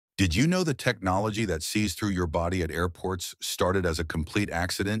Did you know the technology that sees through your body at airports started as a complete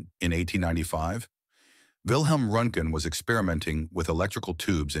accident in 1895? Wilhelm Röntgen was experimenting with electrical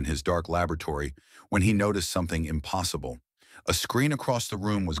tubes in his dark laboratory when he noticed something impossible. A screen across the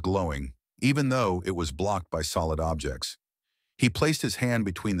room was glowing, even though it was blocked by solid objects. He placed his hand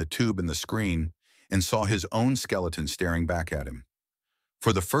between the tube and the screen and saw his own skeleton staring back at him.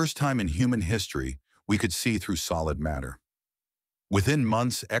 For the first time in human history, we could see through solid matter. Within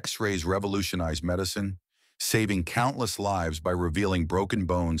months, X-rays revolutionized medicine, saving countless lives by revealing broken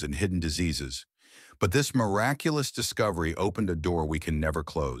bones and hidden diseases. But this miraculous discovery opened a door we can never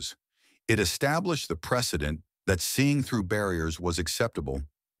close. It established the precedent that seeing through barriers was acceptable,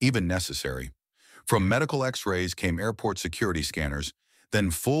 even necessary. From medical X-rays came airport security scanners,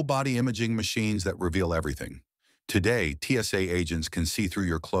 then full-body imaging machines that reveal everything. Today, TSA agents can see through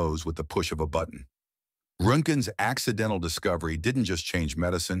your clothes with the push of a button. Röntgen's accidental discovery didn't just change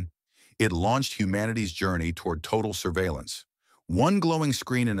medicine, it launched humanity's journey toward total surveillance. One glowing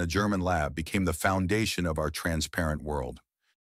screen in a German lab became the foundation of our transparent world.